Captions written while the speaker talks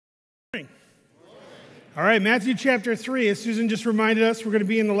All right, Matthew chapter 3, as Susan just reminded us, we're going to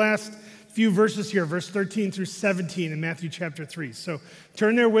be in the last few verses here, verse 13 through 17 in Matthew chapter 3. So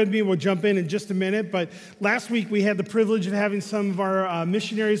turn there with me. We'll jump in just a minute. But last week we had the privilege of having some of our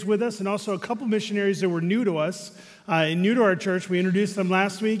missionaries with us and also a couple missionaries that were new to us and new to our church. We introduced them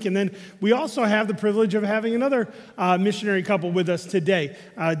last week. And then we also have the privilege of having another missionary couple with us today.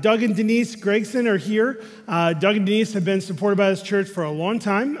 Doug and Denise Gregson are here. Doug and Denise have been supported by this church for a long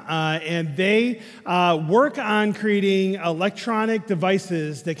time. And they work on creating electronic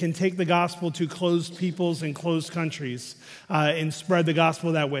devices that can take the gospel to closed peoples and closed countries and spread the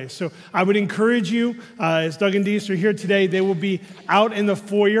gospel that way. So I would encourage you, as Doug and Denise are here today, they will be out in the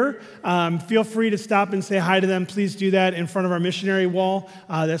foyer. Feel free to stop and say hi to them. Please do that in front of our missionary wall.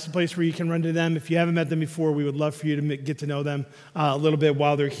 That's the place where you can run to them. If you haven't met them before, we would love for you to get to know them a little bit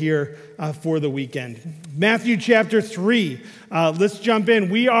while they're here for the weekend. Matthew chapter 3. Let's jump in.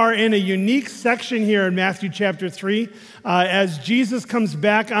 We are in a unique section here in Matthew chapter 3 as Jesus comes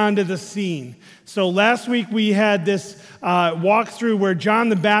back onto the scene. So last week we had this walkthrough where John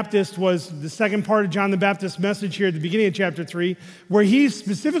the Baptist was the second part of John the Baptist's message here at the beginning of chapter 3, where he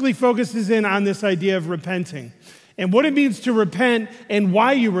specifically focuses in on this idea of repenting and what it means to repent and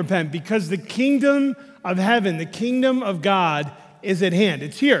why you repent, because the kingdom of heaven, the kingdom of God is at hand.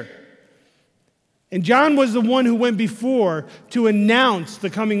 It's here. And John was the one who went before to announce the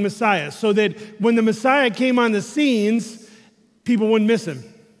coming Messiah so that when the Messiah came on the scenes, people wouldn't miss him.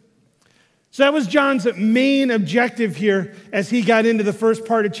 So that was John's main objective here as he got into the first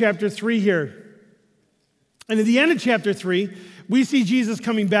part of chapter 3 here. And at the end of chapter 3, we see Jesus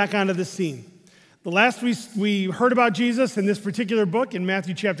coming back onto the scene. The last we heard about Jesus in this particular book, in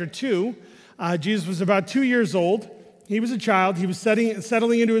Matthew chapter 2, Jesus was about 2 years old. He was a child. He was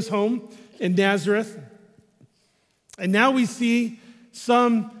settling into his home in Nazareth. And now we see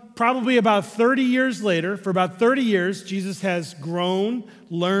probably about 30 years later, for about 30 years, Jesus has grown,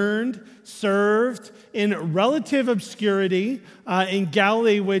 learned, served in relative obscurity in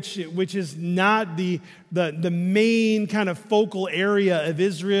Galilee, which is not the main kind of focal area of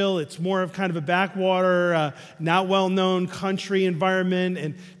Israel. It's more of kind of a backwater, not well-known country environment.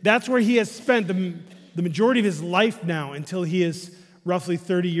 And that's where he has spent the majority of his life now until he is roughly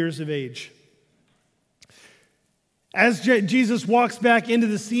 30 years of age. As Jesus walks back into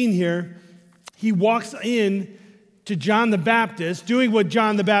the scene here, he walks in to John the Baptist, doing what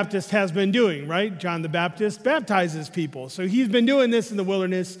John the Baptist has been doing, right? John the Baptist baptizes people. So he's been doing this in the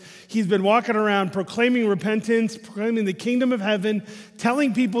wilderness. He's been walking around proclaiming repentance, proclaiming the kingdom of heaven,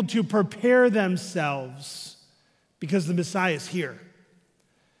 telling people to prepare themselves because the Messiah is here.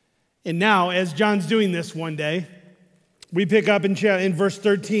 And now, as John's doing this one day, we pick up in verse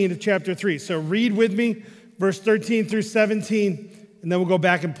 13 of chapter 3. So read with me, verse 13 through 17, and then we'll go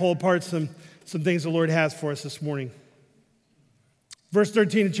back and pull apart some things the Lord has for us this morning. Verse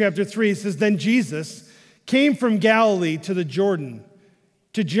 13 of chapter 3 says, "Then Jesus came from Galilee to the Jordan,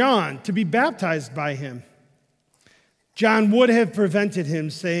 to John, to be baptized by him. John would have prevented him,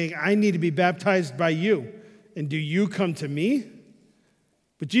 saying, 'I need to be baptized by you, and do you come to me?'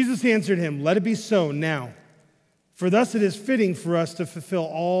 But Jesus answered him, 'Let it be so now, for thus it is fitting for us to fulfill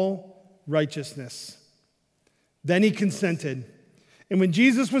all righteousness.' Then he consented. And when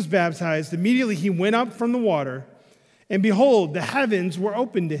Jesus was baptized, immediately he went up from the water, and behold, the heavens were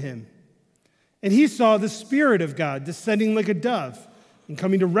opened to him. And he saw the Spirit of God descending like a dove and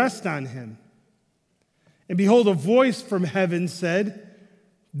coming to rest on him. And behold, a voice from heaven said,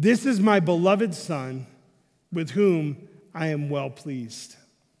 'This is my beloved Son, with whom I am well pleased.'"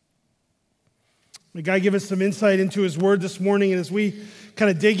 May God give us some insight into his word this morning. And as we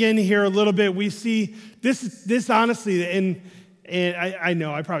kind of dig in here a little bit, we see this honestly, and I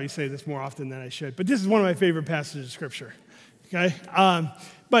know I probably say this more often than I should, but this is one of my favorite passages of Scripture, okay?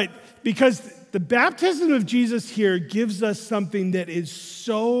 But because the baptism of Jesus here gives us something that is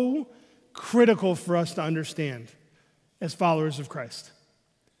so critical for us to understand as followers of Christ.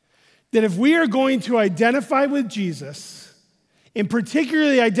 That if we are going to identify with Jesus, and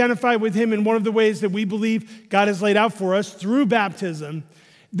particularly identify with him in one of the ways that we believe God has laid out for us through baptism,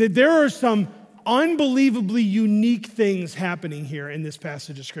 that there are some unbelievably unique things happening here in this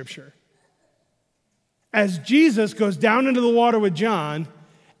passage of Scripture. As Jesus goes down into the water with John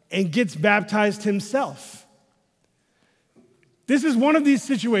and gets baptized himself. This is one of these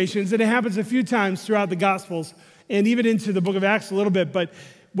situations, and it happens a few times throughout the Gospels and even into the book of Acts a little bit, but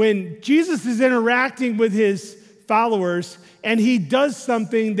when Jesus is interacting with his followers and he does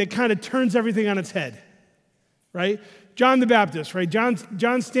something that kind of turns everything on its head, right? John the Baptist, right? John's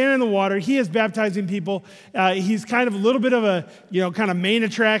standing in the water. He is baptizing people. He's kind of a little bit of a, kind of main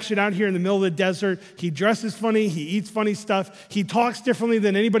attraction out here in the middle of the desert. He dresses funny. He eats funny stuff. He talks differently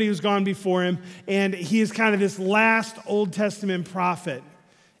than anybody who's gone before him. And he is kind of this last Old Testament prophet.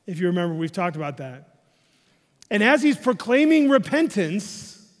 If you remember, we've talked about that. And as he's proclaiming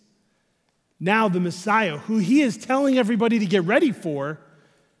repentance, now the Messiah, who he is telling everybody to get ready for,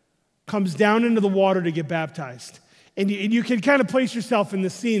 comes down into the water to get baptized. And you can kind of place yourself in the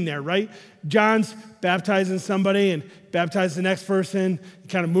scene there, right? John's baptizing somebody and baptizes the next person. He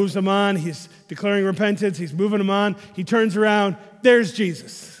kind of moves them on. He's declaring repentance. He's moving them on. He turns around. There's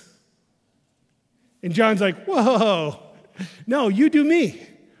Jesus. And John's like, whoa, no, you do me,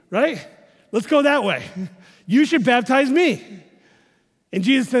 right? Let's go that way. You should baptize me. And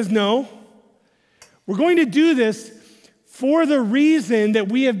Jesus says, no, we're going to do this for the reason that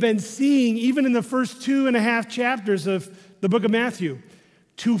we have been seeing even in the first 2.5 chapters of the book of Matthew,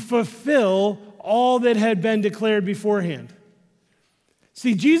 to fulfill all that had been declared beforehand.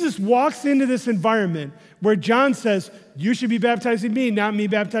 See, Jesus walks into this environment where John says, you should be baptizing me, not me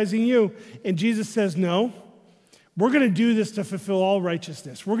baptizing you. And Jesus says, no, we're going to do this to fulfill all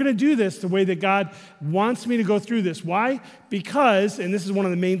righteousness. We're going to do this the way that God wants me to go through this. Why? Because, and this is one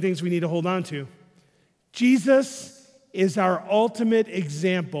of the main things we need to hold on to, Jesus is our ultimate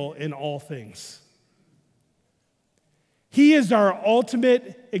example in all things. He is our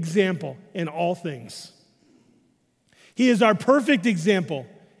ultimate example in all things. He is our perfect example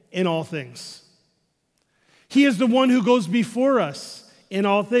in all things. He is the one who goes before us in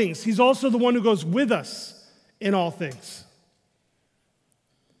all things. He's also the one who goes with us in all things.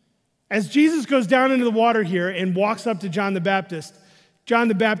 As Jesus goes down into the water here and walks up to John the Baptist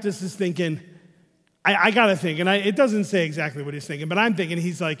is thinking, I got to think, and it doesn't say exactly what he's thinking, but I'm thinking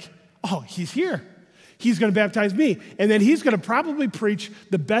he's like, oh, he's here. He's going to baptize me. And then he's going to probably preach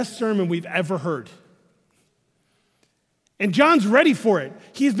the best sermon we've ever heard. And John's ready for it.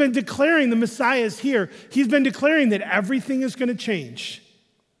 He's been declaring the Messiah is here. He's been declaring that everything is going to change.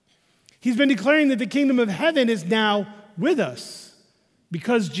 He's been declaring that the kingdom of heaven is now with us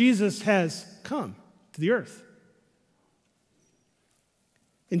because Jesus has come to the earth.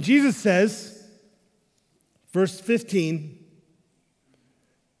 And Jesus says, verse 15,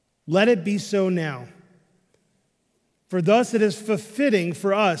 let it be so now. For thus it is fitting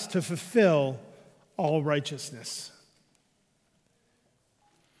for us to fulfill all righteousness.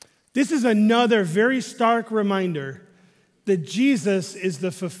 This is another very stark reminder that Jesus is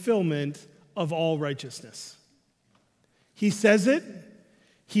the fulfillment of all righteousness. He says it,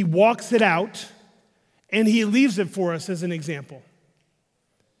 he walks it out, and he leaves it for us as an example.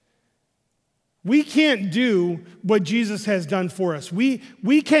 We can't do what Jesus has done for us. We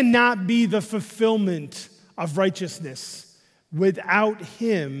cannot be the fulfillment of righteousness without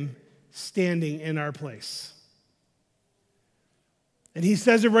him standing in our place. And he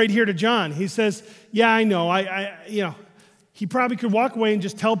says it right here to John. He says, yeah, I know. He probably could walk away and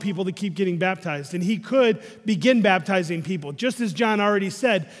just tell people to keep getting baptized. And he could begin baptizing people. Just as John already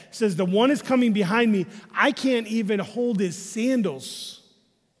said, he says, the one is coming behind me. I can't even hold his sandals.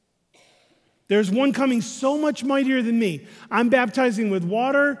 There's one coming so much mightier than me. I'm baptizing with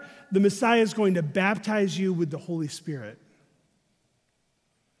water. The Messiah is going to baptize you with the Holy Spirit.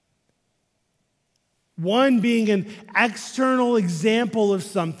 One being an external example of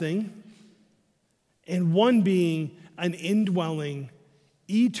something, and one being an indwelling,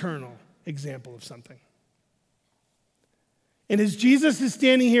 eternal example of something. And as Jesus is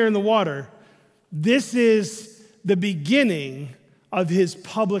standing here in the water, this is the beginning of his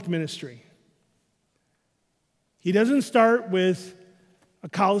public ministry. He doesn't start with a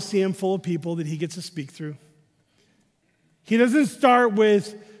coliseum full of people that he gets to speak through. He doesn't start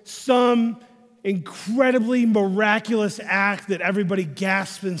with some incredibly miraculous act that everybody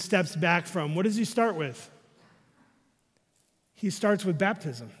gasps and steps back from. What does he start with? He starts with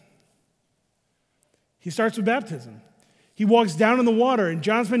baptism. He starts with baptism. He walks down in the water, and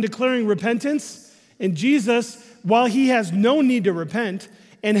John's been declaring repentance, and Jesus, while he has no need to repent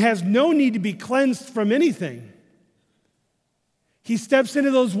and has no need to be cleansed from anything, he steps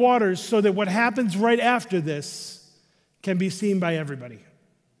into those waters so that what happens right after this can be seen by everybody.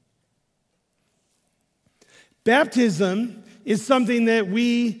 Baptism is something that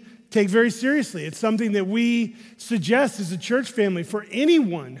we take very seriously. It's something that we suggest as a church family for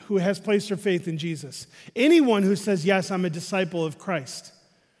anyone who has placed their faith in Jesus. Anyone who says, yes, I'm a disciple of Christ.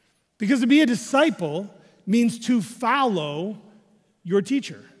 Because to be a disciple means to follow your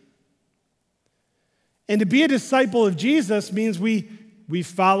teacher. And to be a disciple of Jesus means we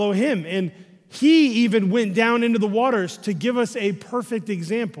follow him. And he even went down into the waters to give us a perfect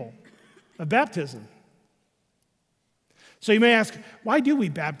example of baptism. So you may ask, why do we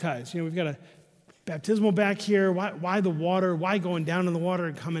baptize? We've got a baptismal back here. Why the water? Why going down in the water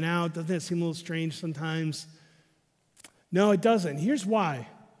and coming out? Doesn't that seem a little strange sometimes? No, it doesn't. Here's why.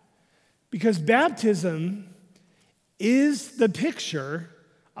 Because baptism is the picture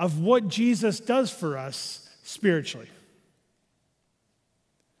of what Jesus does for us spiritually.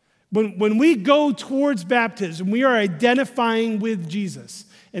 When we go towards baptism, we are identifying with Jesus.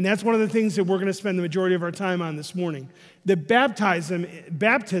 And that's one of the things that we're going to spend the majority of our time on this morning. That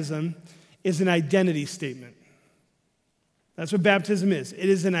baptism is an identity statement. That's what baptism is. It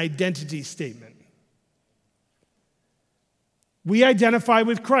is an identity statement. We identify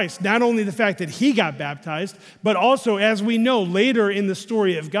with Christ, not only the fact that he got baptized, but also, as we know later in the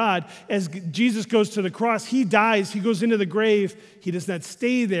story of God, as Jesus goes to the cross, he dies, he goes into the grave, he does not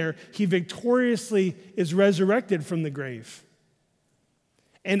stay there, he victoriously is resurrected from the grave.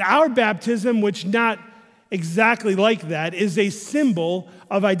 And our baptism, which not exactly like that, is a symbol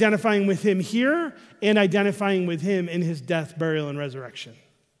of identifying with him here and identifying with him in his death, burial, and resurrection.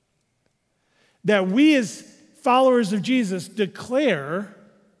 That we as followers of Jesus declare,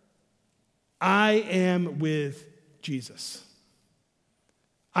 I am with Jesus.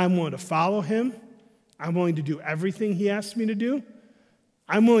 I'm willing to follow him. I'm willing to do everything he asks me to do.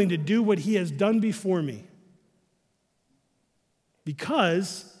 I'm willing to do what he has done before me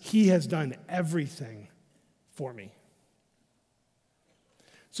because he has done everything for me.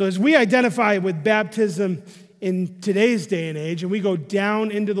 So as we identify with baptism in today's day and age, and we go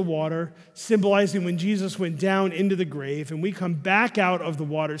down into the water, symbolizing when Jesus went down into the grave, and we come back out of the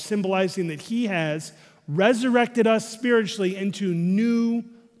water, symbolizing that he has resurrected us spiritually into new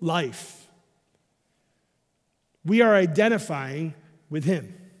life. We are identifying with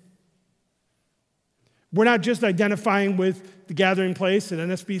him. We're not just identifying with the gathering place at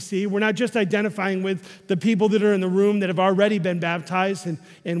NSBC. We're not just identifying with the people that are in the room that have already been baptized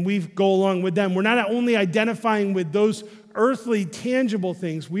and we go along with them. We're not only identifying with those earthly, tangible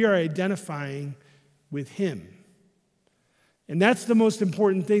things, we are identifying with him. And that's the most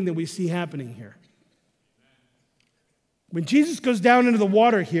important thing that we see happening here. When Jesus goes down into the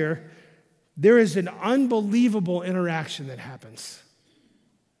water here, there is an unbelievable interaction that happens.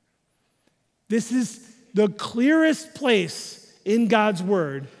 This is the clearest place in God's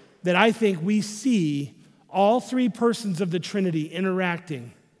word that I think we see all three persons of the Trinity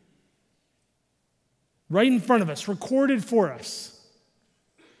interacting right in front of us, recorded for us.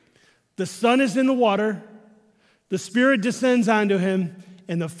 The Son is in the water, the Spirit descends onto him,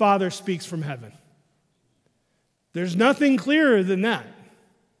 and the Father speaks from heaven. There's nothing clearer than that.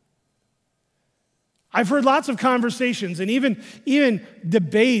 I've heard lots of conversations and even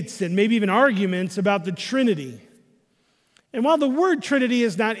debates and maybe even arguments about the Trinity. And while the word Trinity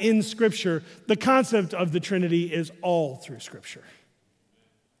is not in Scripture, the concept of the Trinity is all through Scripture.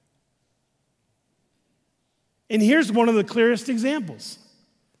 And here's one of the clearest examples.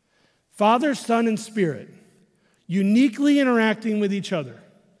 Father, Son, and Spirit uniquely interacting with each other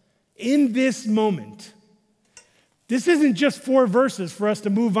in this moment. This isn't just 4 verses for us to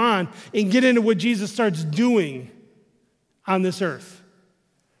move on and get into what Jesus starts doing on this earth.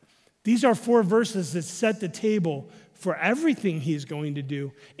 These are 4 verses that set the table for everything he's going to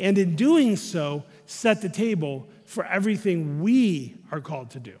do, and in doing so, set the table for everything we are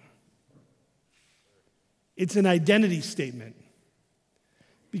called to do. It's an identity statement.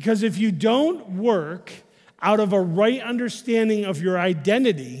 Because if you don't work out of a right understanding of your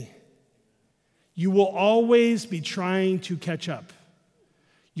identity, you will always be trying to catch up.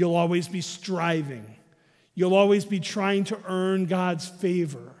 You'll always be striving. You'll always be trying to earn God's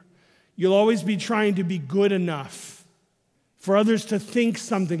favor. You'll always be trying to be good enough for others to think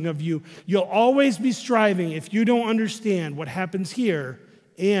something of you. You'll always be striving if you don't understand what happens here,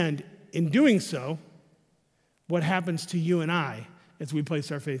 and in doing so, what happens to you and I as we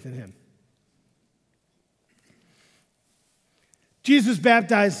place our faith in him. Jesus'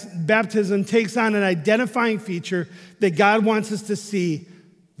 baptism takes on an identifying feature that God wants us to see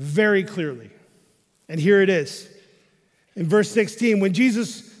very clearly. And here it is. In verse 16, when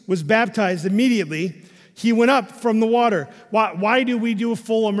Jesus was baptized, immediately he went up from the water. Why do we do a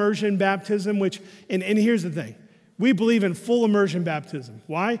full immersion baptism? And here's the thing. We believe in full immersion baptism.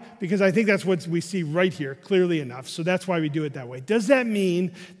 Why? Because I think that's what we see right here clearly enough. So that's why we do it that way. Does that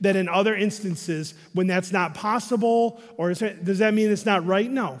mean that in other instances, when that's not possible, or does that mean it's not right?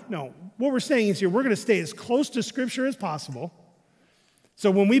 No. What we're saying is here, we're going to stay as close to Scripture as possible. So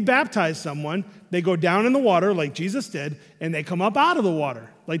when we baptize someone, they go down in the water like Jesus did, and they come up out of the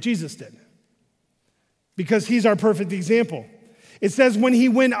water like Jesus did. because he's our perfect example. It says, when he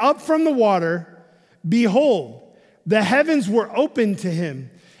went up from the water, behold, the heavens were opened to him,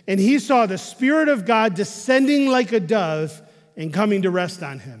 and he saw the Spirit of God descending like a dove and coming to rest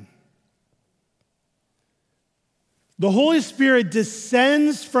on him. The Holy Spirit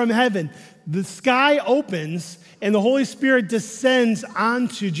descends from heaven. The sky opens, and the Holy Spirit descends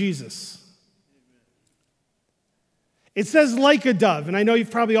onto Jesus. It says like a dove, and I know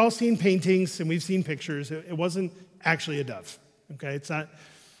you've probably all seen paintings and we've seen pictures. It wasn't actually a dove, okay? It's not,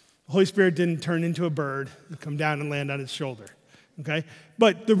 the Holy Spirit didn't turn into a bird and come down and land on its shoulder, okay?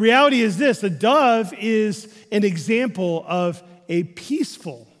 But the reality is this, a dove is an example of a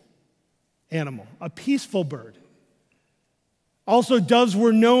peaceful animal, a peaceful bird. Also, doves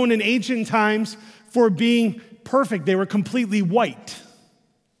were known in ancient times for being perfect. They were completely white.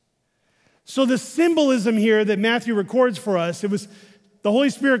 So the symbolism here that Matthew records for us, it was the Holy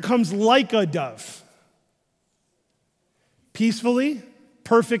Spirit comes like a dove, peacefully,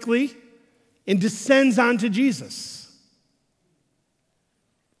 perfectly, and descends onto Jesus.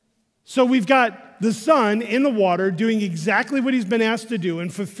 So we've got the Son in the water doing exactly what he's been asked to do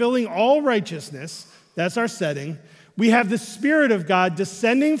and fulfilling all righteousness. That's our setting. We have the Spirit of God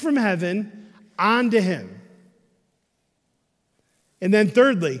descending from heaven onto him. And then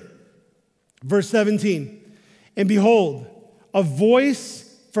thirdly, verse 17, and behold, a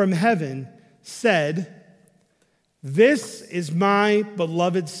voice from heaven said, this is my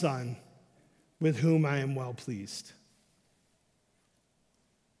beloved Son, with whom I am well pleased.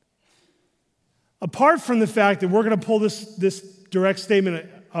 Apart from the fact that we're going to pull this direct statement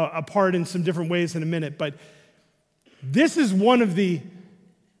apart in some different ways in a minute, but this is one of the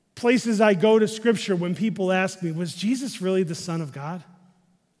places I go to Scripture when people ask me, was Jesus really the Son of God?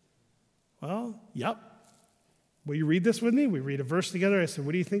 Well, yep. Will you read this with me? We read a verse together. I said,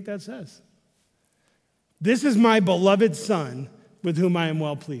 what do you think that says? This is my beloved Son, with whom I am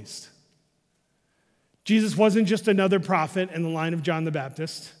well pleased. Jesus wasn't just another prophet in the line of John the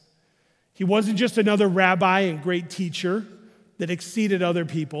Baptist. He wasn't just another rabbi and great teacher that exceeded other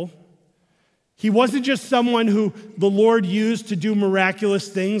people. He wasn't just someone who the Lord used to do miraculous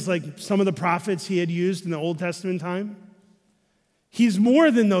things like some of the prophets he had used in the Old Testament time. He's more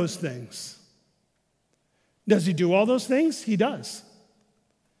than those things. Does he do all those things? He does.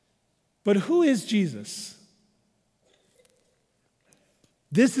 But who is Jesus?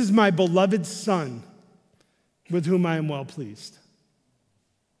 This is my beloved Son, with whom I am well pleased.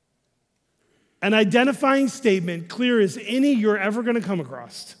 An identifying statement, clear as any you're ever going to come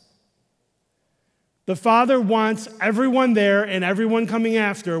across. The Father wants everyone there and everyone coming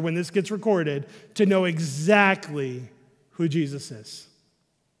after, when this gets recorded, to know exactly who Jesus is.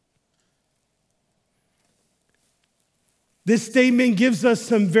 This statement gives us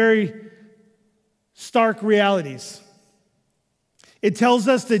some very stark realities. It tells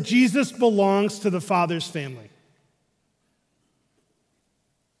us that Jesus belongs to the Father's family.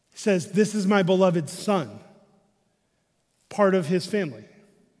 It says, this is my beloved Son, part of his family.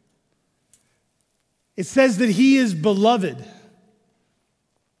 It says that he is beloved.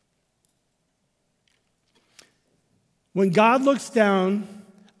 When God looks down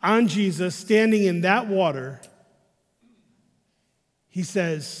on Jesus standing in that water, he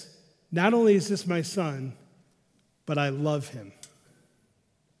says, not only is this my Son, but I love him.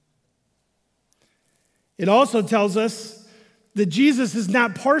 It also tells us that Jesus is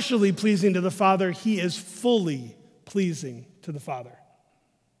not partially pleasing to the Father, he is fully pleasing to the Father.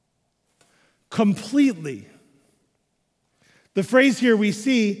 Completely. The phrase here we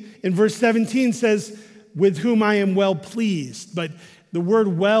see in verse 17 says, with whom I am well pleased. But the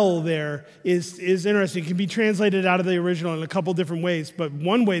word well there is interesting. It can be translated out of the original in a couple different ways, but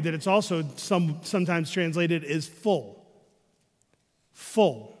one way that it's also sometimes translated is full.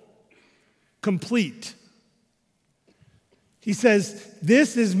 Full. Complete. He says,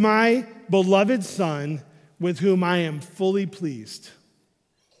 this is my beloved Son, with whom I am fully pleased.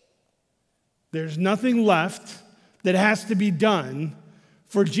 There's nothing left that has to be done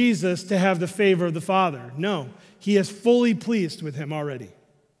for Jesus to have the favor of the Father. No, he is fully pleased with him already.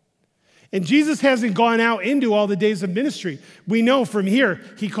 And Jesus hasn't gone out into all the days of ministry. We know from here,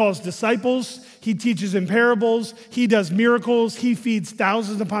 he calls disciples, he teaches in parables, he does miracles, he feeds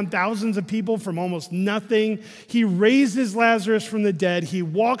thousands upon thousands of people from almost nothing. He raises Lazarus from the dead, he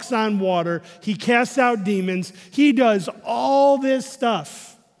walks on water, he casts out demons. He does all this stuff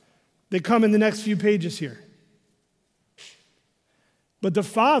that come in the next few pages here. But the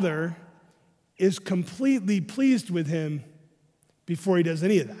Father is completely pleased with him before he does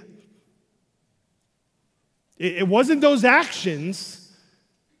any of that. It wasn't those actions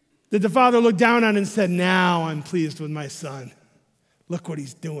that the Father looked down on and said, now I'm pleased with my Son. Look what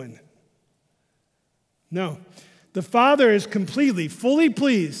he's doing. No. The Father is completely, fully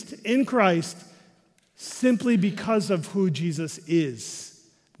pleased in Christ simply because of who Jesus is,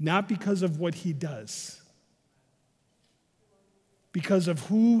 not because of what he does. Because of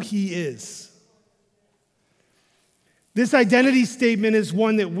who he is. This identity statement is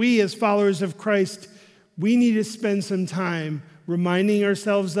one that we, as followers of Christ, we need to spend some time reminding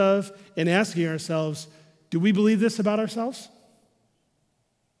ourselves of and asking ourselves, do we believe this about ourselves?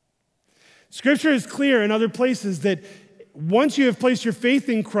 Scripture is clear in other places that once you have placed your faith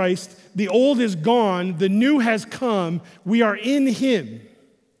in Christ, the old is gone, the new has come, we are in him.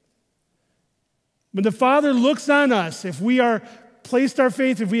 When the Father looks on us, if we have placed our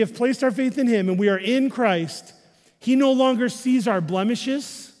faith in him and we are in Christ, he no longer sees our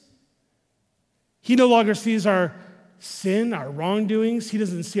blemishes. He no longer sees our sin, our wrongdoings. He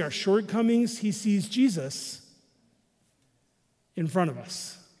doesn't see our shortcomings. He sees Jesus in front of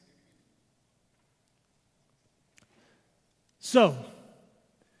us. So,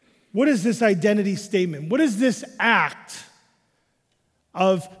 what is this identity statement? What is this act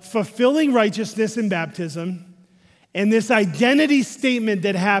of fulfilling righteousness in baptism and this identity statement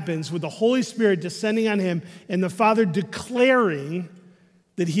that happens with the Holy Spirit descending on him and the Father declaring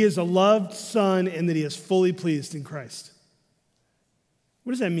that he is a loved Son and that he is fully pleased in Christ?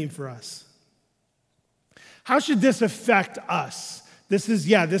 What does that mean for us? How should this affect us? This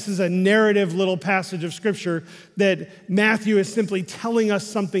is a narrative little passage of Scripture that Matthew is simply telling us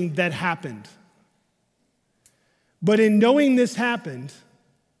something that happened. But in knowing this happened,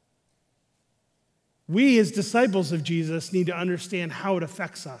 we as disciples of Jesus need to understand how it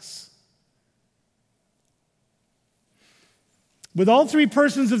affects us. With all three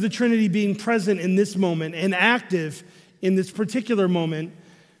persons of the Trinity being present in this moment and active in this particular moment,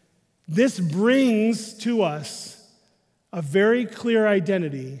 this brings to us a very clear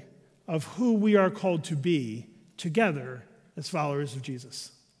identity of who we are called to be together as followers of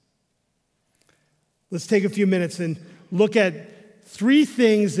Jesus. Let's take a few minutes and look at three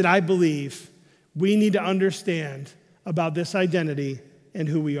things that I believe we need to understand about this identity and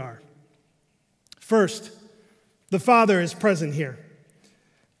who we are. First, the Father is present here.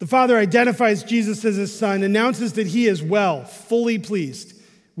 The Father identifies Jesus as his Son, announces that he is fully pleased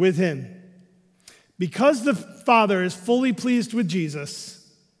with him. Because the Father is fully pleased with Jesus,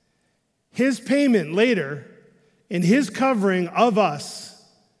 his payment later and his covering of us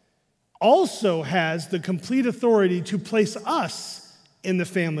also has the complete authority to place us in the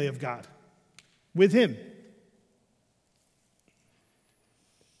family of God with him.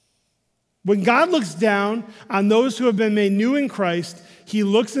 When God looks down on those who have been made new in Christ, he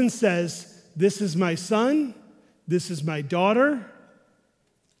looks and says, this is my son, this is my daughter,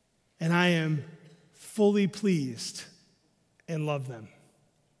 and I am fully pleased and love them.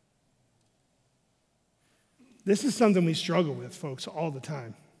 This is something we struggle with, folks, all the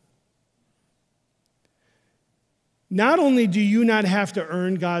time. Not only do you not have to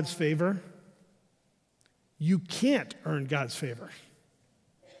earn God's favor, you can't earn God's favor.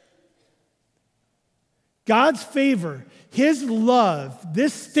 God's favor, his love,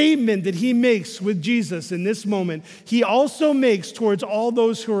 this statement that he makes with Jesus in this moment, he also makes towards all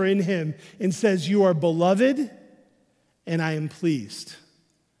those who are in him and says, you are beloved and I am pleased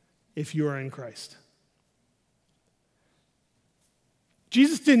if you are in Christ.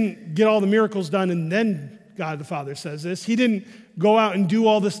 Jesus didn't get all the miracles done and then God the Father says this. He didn't go out and do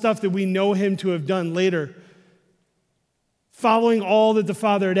all the stuff that we know him to have done later, following all that the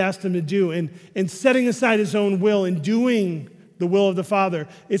Father had asked him to do and setting aside his own will and doing the will of the Father.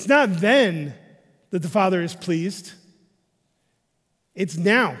 It's not then that the Father is pleased. It's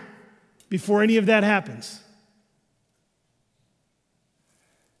now, before any of that happens.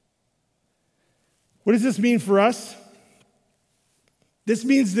 What does this mean for us? This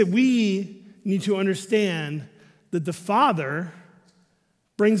means that we need to understand that the Father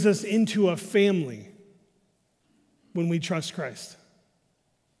brings us into a family when we trust Christ.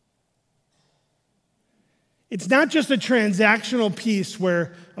 It's not just a transactional piece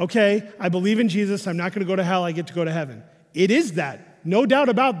where, okay, I believe in Jesus, I'm not going to go to hell, I get to go to heaven. It is that, no doubt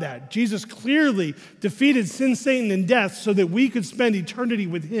about that. Jesus clearly defeated sin, Satan, and death so that we could spend eternity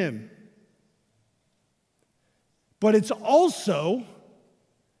with him. But it's also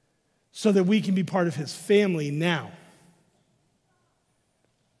so that we can be part of his family now.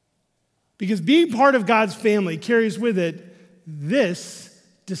 Because being part of God's family carries with it this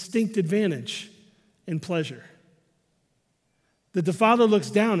distinct advantage and pleasure. That the Father looks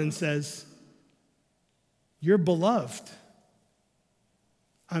down and says, you're beloved.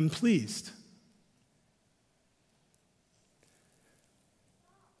 I'm pleased.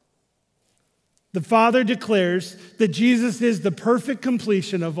 The Father declares that Jesus is the perfect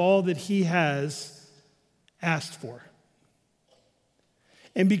completion of all that he has asked for.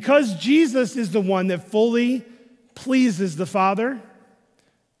 And because Jesus is the one that fully pleases the Father,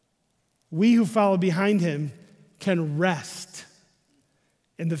 we who follow behind him can rest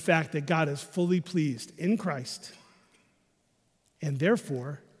in the fact that God is fully pleased in Christ and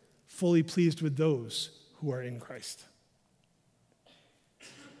therefore fully pleased with those who are in Christ.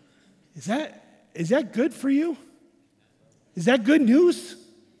 Is that good for you? Is that good news?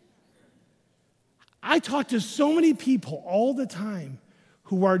 I talk to so many people all the time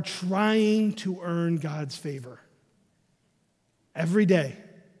who are trying to earn God's favor. Every day.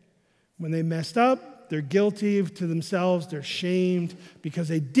 When they messed up, they're guilty to themselves, they're shamed because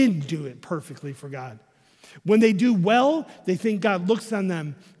they didn't do it perfectly for God. When they do well, they think God looks on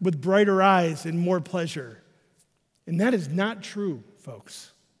them with brighter eyes and more pleasure. And that is not true,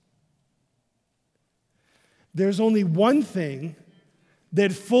 folks. There's only one thing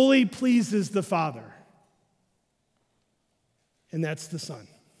that fully pleases the Father, and that's the Son.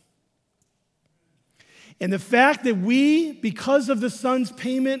 And the fact that we, because of the Son's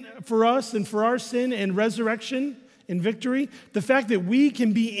payment for us and for our sin and resurrection and victory, the fact that we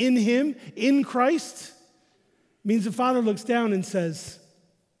can be in him, in Christ, means the Father looks down and says,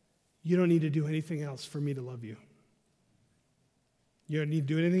 you don't need to do anything else for me to love you. You don't need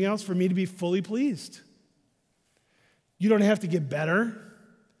to do anything else for me to be fully pleased. You don't have to get better.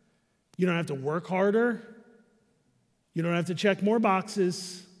 You don't have to work harder. You don't have to check more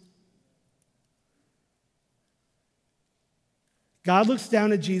boxes. God looks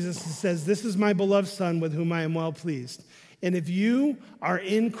down at Jesus and says, this is my beloved Son with whom I am well pleased. And if you are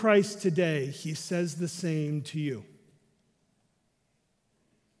in Christ today, he says the same to you.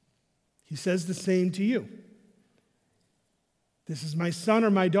 He says the same to you. This is my son or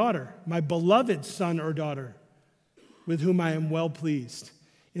my daughter, my beloved son or daughter, with whom I am well pleased.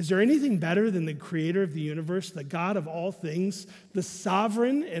 Is there anything better than the creator of the universe, the God of all things, the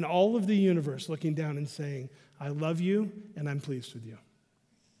sovereign in all of the universe, looking down and saying, I love you and I'm pleased with you?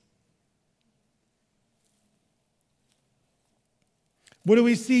 What do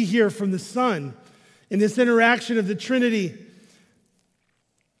we see here from the Son in this interaction of the Trinity?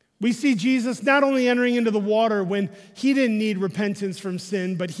 We see Jesus not only entering into the water when he didn't need repentance from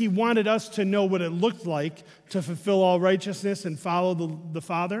sin, but he wanted us to know what it looked like to fulfill all righteousness and follow the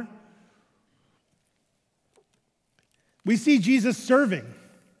Father. We see Jesus serving.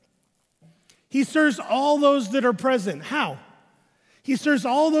 He serves all those that are present. How? He serves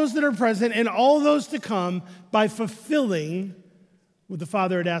all those that are present and all those to come by fulfilling what the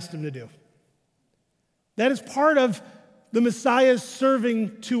Father had asked him to do. That is part of the Messiah's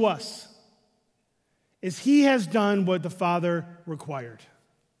serving to us, is he has done what the Father required.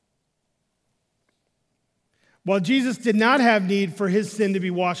 While Jesus did not have need for his sin to be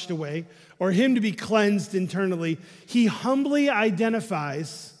washed away or him to be cleansed internally, he humbly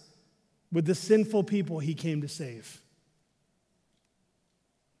identifies with the sinful people he came to save.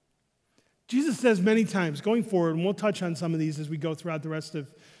 Jesus says many times, going forward, and we'll touch on some of these as we go throughout the rest of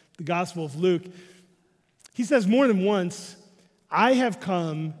the Gospel of Luke, he says more than once, I have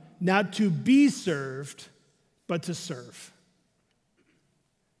come not to be served, but to serve.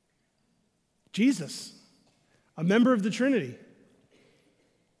 Jesus, a member of the Trinity,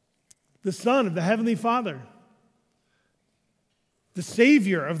 the Son of the Heavenly Father, the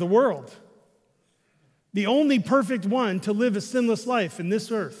Savior of the world, the only perfect one to live a sinless life in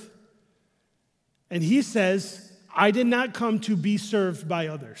this earth. And he says, I did not come to be served by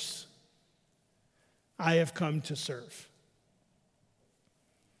others. I have come to serve.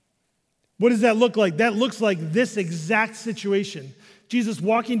 What does that look like? That looks like this exact situation. Jesus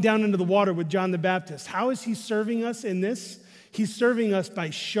walking down into the water with John the Baptist. How is he serving us in this? He's serving us by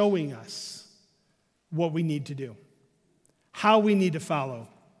showing us what we need to do, how we need to follow,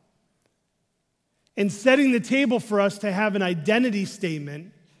 and setting the table for us to have an identity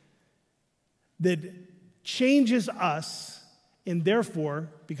statement that changes us, and therefore,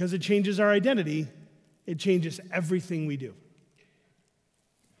 because it changes our identity, it changes everything we do.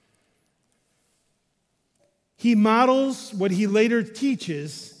 He models what he later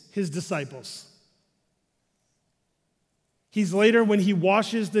teaches his disciples. He's later, when he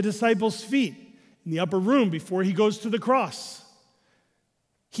washes the disciples' feet in the upper room before he goes to the cross,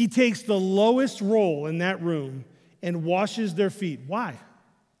 he takes the lowest role in that room and washes their feet. Why?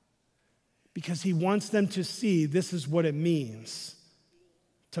 Because he wants them to see this is what it means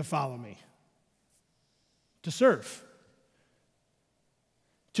to follow me, to serve,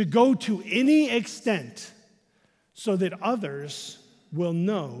 to go to any extent so that others will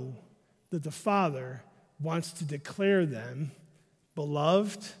know that the Father wants to declare them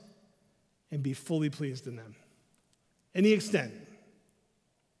beloved and be fully pleased in them. Any extent.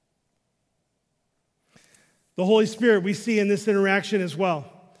 The Holy Spirit we see in this interaction as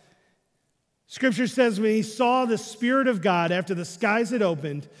well. Scripture says when he saw the Spirit of God after the skies had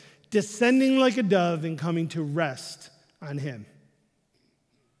opened, descending like a dove and coming to rest on him.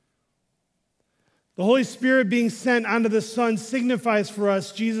 The Holy Spirit being sent onto the Son signifies for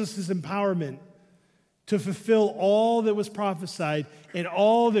us Jesus' empowerment to fulfill all that was prophesied and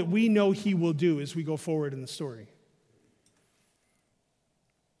all that we know he will do as we go forward in the story.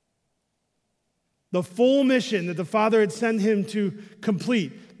 The full mission that the Father had sent him to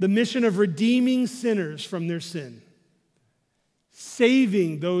complete, the mission of redeeming sinners from their sin,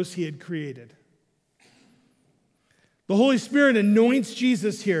 saving those he had created. The Holy Spirit anoints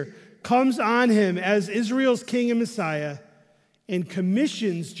Jesus here, comes on him as Israel's king and Messiah, and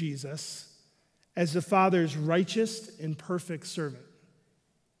commissions Jesus as the Father's righteous and perfect servant.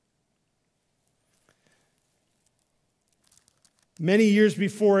 Many years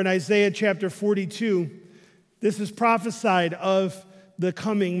before, in Isaiah chapter 42, this is prophesied of the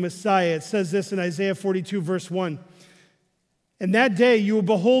coming Messiah. It says this in Isaiah 42, verse 1. "And that day you will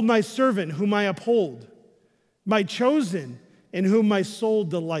behold my servant, whom I uphold, my chosen, in whom my soul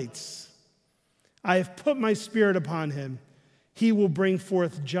delights. I have put my spirit upon him. He will bring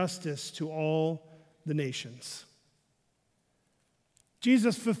forth justice to all the nations."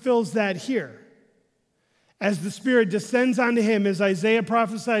 Jesus fulfills that here. As the Spirit descends onto him, as Isaiah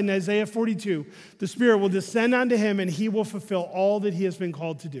prophesied in Isaiah 42, the Spirit will descend onto him and he will fulfill all that he has been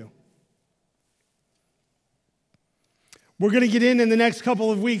called to do. We're going to get in the next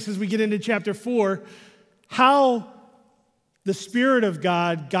couple of weeks as we get into chapter 4, how the Spirit of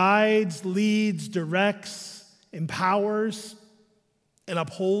God guides, leads, directs, empowers, and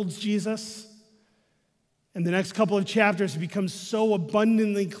upholds Jesus. In the next couple of chapters, it becomes so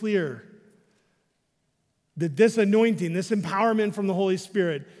abundantly clear that this anointing, this empowerment from the Holy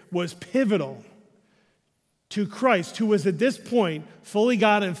Spirit was pivotal to Christ, who was at this point fully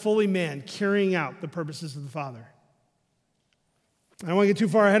God and fully man, carrying out the purposes of the Father. I don't want to get too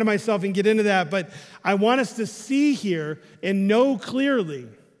far ahead of myself and get into that, but I want us to see here and know clearly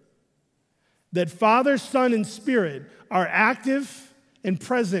that Father, Son, and Spirit are active and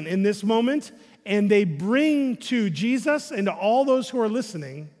present in this moment, and they bring to Jesus and to all those who are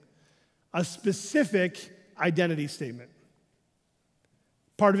listening a specific identity statement.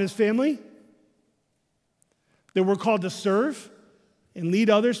 Part of his family, that we're called to serve and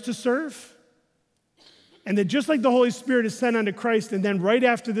lead others to serve. And that just like the Holy Spirit is sent unto Christ, and then right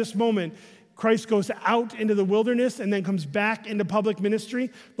after this moment, Christ goes out into the wilderness and then comes back into public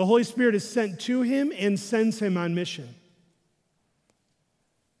ministry, the Holy Spirit is sent to him and sends him on mission.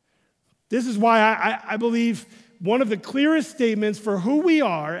 This is why I believe one of the clearest statements for who we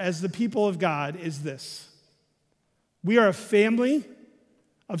are as the people of God is this: we are a family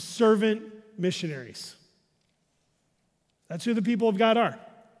of servant missionaries. That's who the people of God are.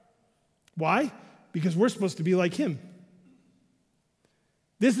 Why? Because we're supposed to be like him.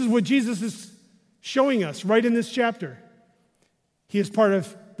 This is what Jesus is showing us right in this chapter. He is part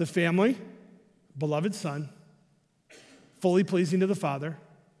of the family, beloved Son, fully pleasing to the Father.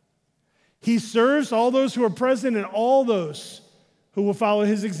 He serves all those who are present and all those who will follow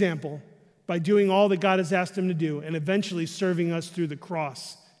his example by doing all that God has asked him to do, and eventually serving us through the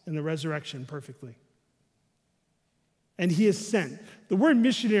cross and the resurrection perfectly. And he is sent. The word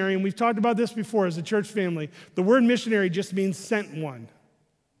missionary, and we've talked about this before as a church family, the word missionary just means sent one.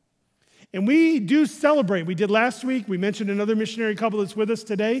 And we do celebrate. We did last week. We mentioned another missionary couple that's with us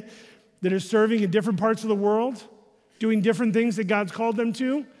today that is serving in different parts of the world, doing different things that God's called them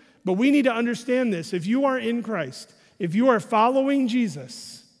to. But we need to understand this. If you are in Christ, if you are following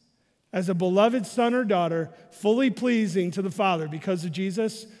Jesus as a beloved son or daughter, fully pleasing to the Father because of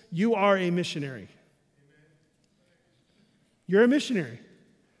Jesus, you are a missionary. You're a missionary.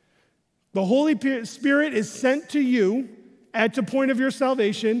 The Holy Spirit is sent to you at the point of your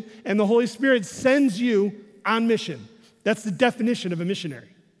salvation, and the Holy Spirit sends you on mission. That's the definition of a missionary.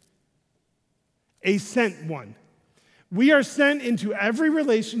 A sent one. We are sent into every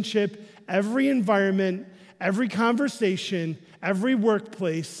relationship, every environment, every conversation, every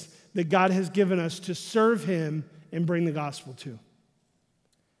workplace that God has given us to serve him and bring the gospel to.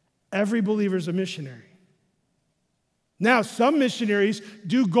 Every believer is a missionary. Now, some missionaries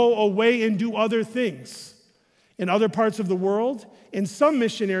do go away and do other things in other parts of the world, and some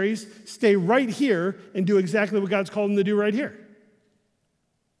missionaries stay right here and do exactly what God's called them to do right here.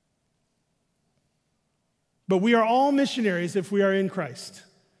 But we are all missionaries if we are in Christ.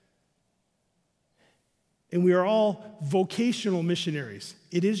 And we are all vocational missionaries.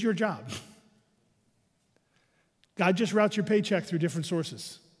 It is your job. God just routes your paycheck through different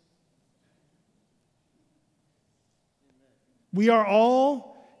sources. We are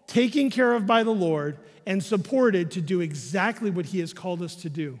all taken care of by the Lord and supported to do exactly what he has called us to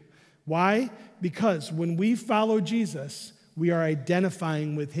do. Why? Because when we follow Jesus, we are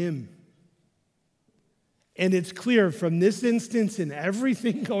identifying with him. And it's clear from this instance and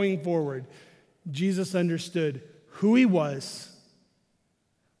everything going forward, Jesus understood who he was,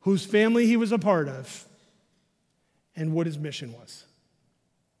 whose family he was a part of, and what his mission was.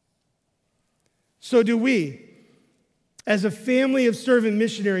 So do we, as a family of servant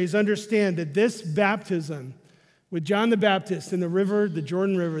missionaries, understand that this baptism with John the Baptist in the river, the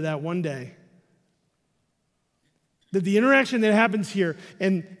Jordan River, that one day, that the interaction that happens here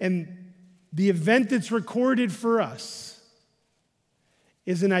and the event that's recorded for us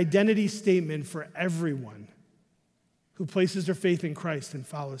is an identity statement for everyone who places their faith in Christ and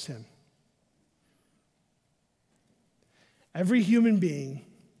follows him. Every human being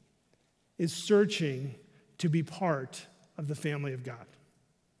is searching to be part of the family of God.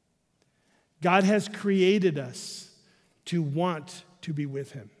 God has created us to want to be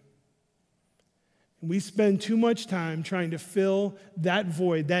with him. And we spend too much time trying to fill that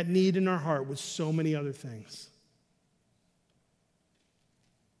void, that need in our heart with so many other things.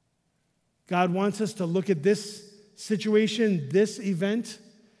 God wants us to look at this situation, this event,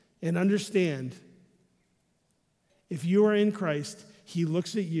 and understand if you are in Christ, he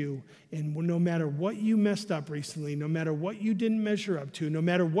looks at you, and no matter what you messed up recently, no matter what you didn't measure up to, no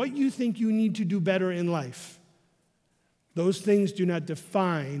matter what you think you need to do better in life, those things do not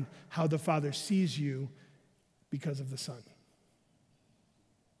define how the Father sees you because of the Son.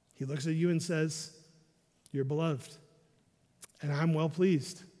 He looks at you and says, you're beloved, and I'm well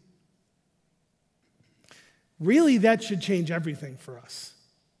pleased. Really, that should change everything for us.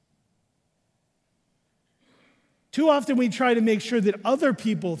 Too often we try to make sure that other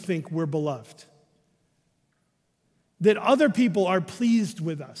people think we're beloved, that other people are pleased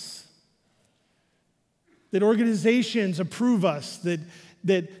with us, that organizations approve us, that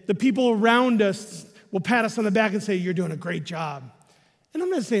the people around us will pat us on the back and say, you're doing a great job. And I'm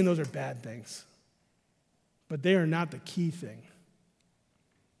not saying those are bad things, but they are not the key thing.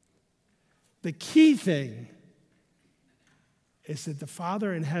 The key thing is that the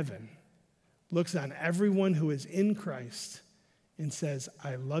Father in heaven looks on everyone who is in Christ and says,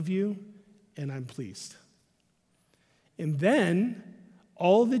 I love you and I'm pleased. And then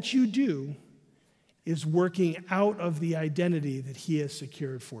all that you do is working out of the identity that he has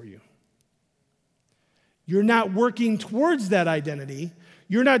secured for you. You're not working towards that identity.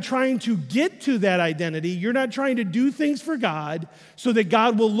 You're not trying to get to that identity. You're not trying to do things for God so that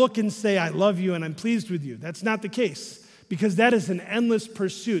God will look and say, I love you and I'm pleased with you. That's not the case, because that is an endless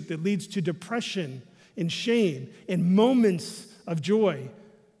pursuit that leads to depression and shame and moments of joy.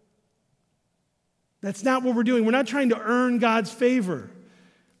 That's not what we're doing. We're not trying to earn God's favor.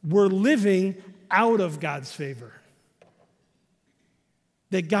 We're living out of God's favor.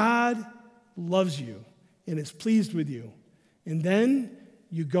 That God loves you and is pleased with you. And then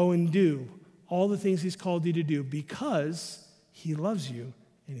you go and do all the things he's called you to do because he loves you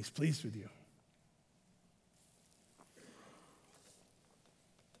and he's pleased with you.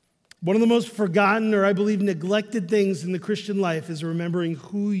 One of the most forgotten, or I believe neglected things in the Christian life is remembering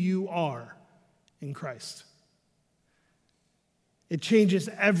who you are in Christ. It changes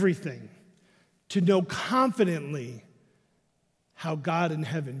everything to know confidently how God in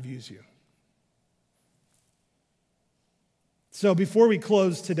heaven views you. So before we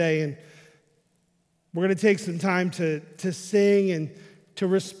close today, and we're going to take some time to sing and to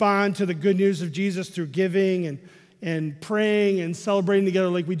respond to the good news of Jesus through giving and praying and celebrating together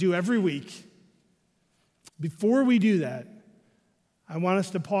like we do every week. Before we do that, I want us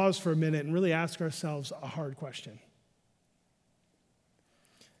to pause for a minute and really ask ourselves a hard question.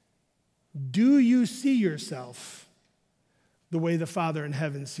 Do you see yourself the way the Father in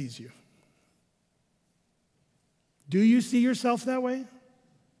heaven sees you? Do you see yourself that way?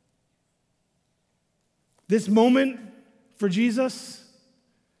 This moment for Jesus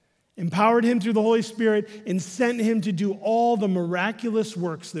empowered him through the Holy Spirit and sent him to do all the miraculous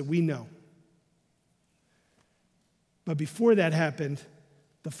works that we know. But before that happened,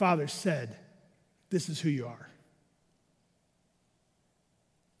 the Father said, this is who you are.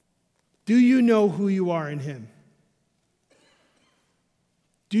 Do you know who you are in him?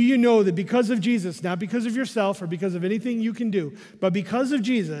 Do you know that because of Jesus, not because of yourself or because of anything you can do, but because of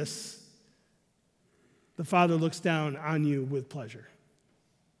Jesus, the Father looks down on you with pleasure,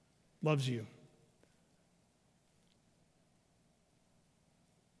 loves you.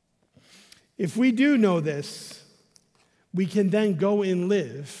 If we do know this, we can then go and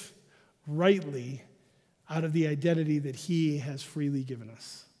live rightly out of the identity that he has freely given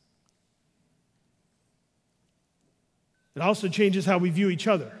us. It also changes how we view each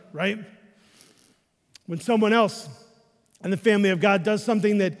other, right? When someone else in the family of God does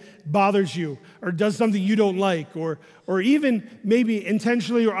something that bothers you, or does something you don't like, or even maybe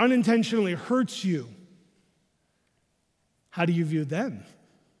intentionally or unintentionally hurts you, how do you view them?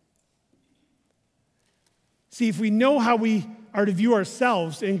 See, if we know how we are to view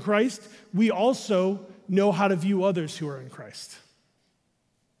ourselves in Christ, we also know how to view others who are in Christ.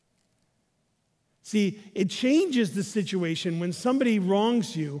 See, it changes the situation when somebody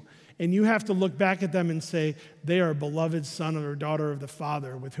wrongs you and you have to look back at them and say, they are a beloved son or daughter of the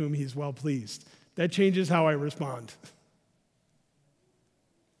Father with whom he's well pleased. That changes how I respond.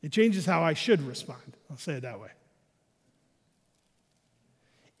 It changes how I should respond. I'll say it that way.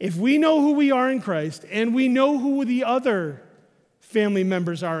 If we know who we are in Christ and we know who the other family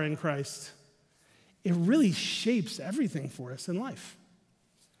members are in Christ, it really shapes everything for us in life.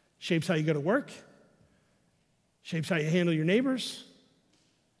 Shapes how you go to work. Shapes how you handle your neighbors.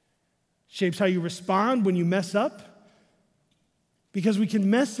 Shapes how you respond when you mess up. Because we can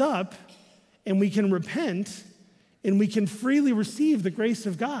mess up and we can repent and we can freely receive the grace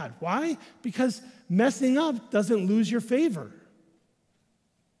of God. Why? Because messing up doesn't lose your favor.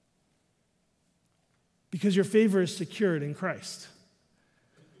 Because your favor is secured in Christ.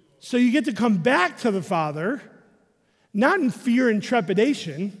 So you get to come back to the Father, not in fear and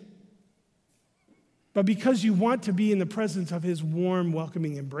trepidation, but because you want to be in the presence of his warm,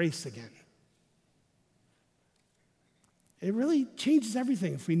 welcoming embrace again. It really changes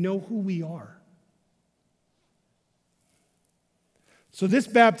everything if we know who we are. So this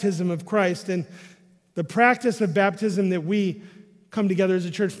baptism of Christ and the practice of baptism that we come together as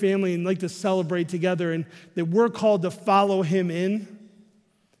a church family and like to celebrate together and that we're called to follow him in,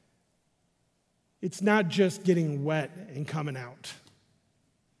 it's not just getting wet and coming out.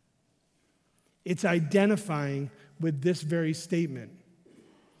 It's identifying with this very statement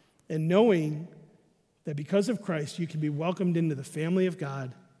and knowing that because of Christ, you can be welcomed into the family of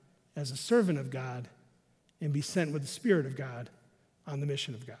God as a servant of God and be sent with the Spirit of God on the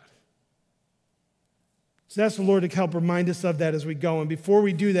mission of God. So that's the Lord to help remind us of that as we go. And before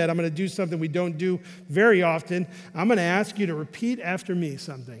we do that, I'm going to do something we don't do very often. I'm going to ask you to repeat after me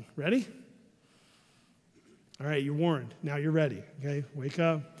something. Ready? All right, you're warned. Now you're ready. Okay, wake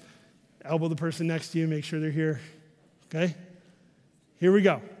up. Elbow the person next to you. Make sure they're here. Okay? Here we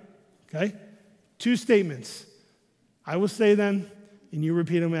go. Okay? 2 statements. I will say them, and you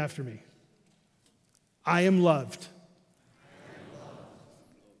repeat them after me. I am loved.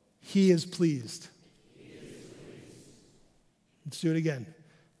 He is pleased. Let's do it again.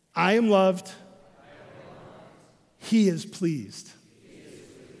 I am loved. He is pleased.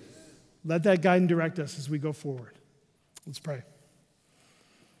 Let that guide and direct us as we go forward. Let's pray.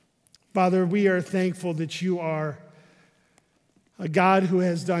 Father, we are thankful that you are a God who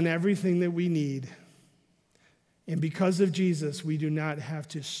has done everything that we need. And because of Jesus, we do not have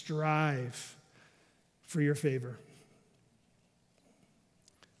to strive for your favor.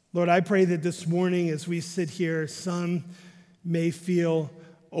 Lord, I pray that this morning as we sit here, some may feel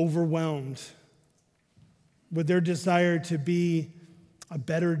overwhelmed with their desire to be a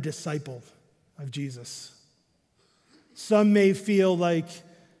better disciple of Jesus. Some may feel like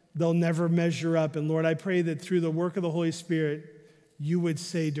they'll never measure up. And Lord, I pray that through the work of the Holy Spirit, you would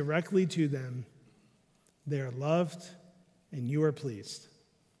say directly to them, they are loved and you are pleased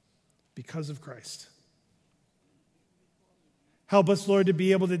because of Christ. Help us, Lord, to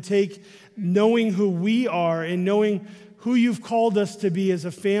be able to take knowing who we are and knowing who you've called us to be as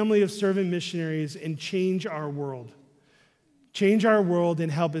a family of servant missionaries and change our world. Change our world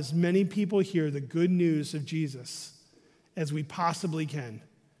and help as many people hear the good news of Jesus as we possibly can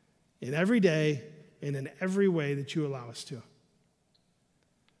in every day and in every way that you allow us to.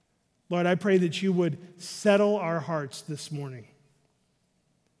 Lord, I pray that you would settle our hearts this morning,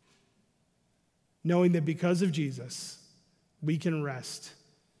 knowing that because of Jesus, we can rest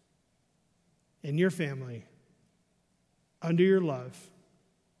in your family, under your love,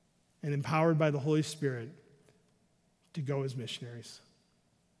 and empowered by the Holy Spirit to go as missionaries.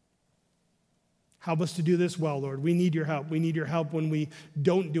 Help us to do this well, Lord. We need your help. We need your help when we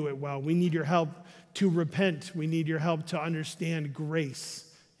don't do it well. We need your help to repent. We need your help to understand grace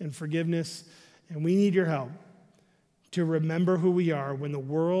and forgiveness. And we need your help to remember who we are when the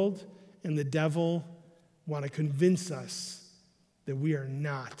world and the devil want to convince us that we are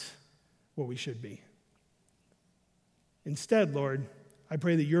not what we should be. Instead, Lord, I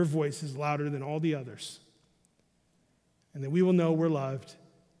pray that your voice is louder than all the others, and that we will know we're loved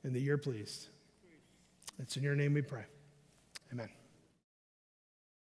and that you're pleased. It's in your name we pray. Amen.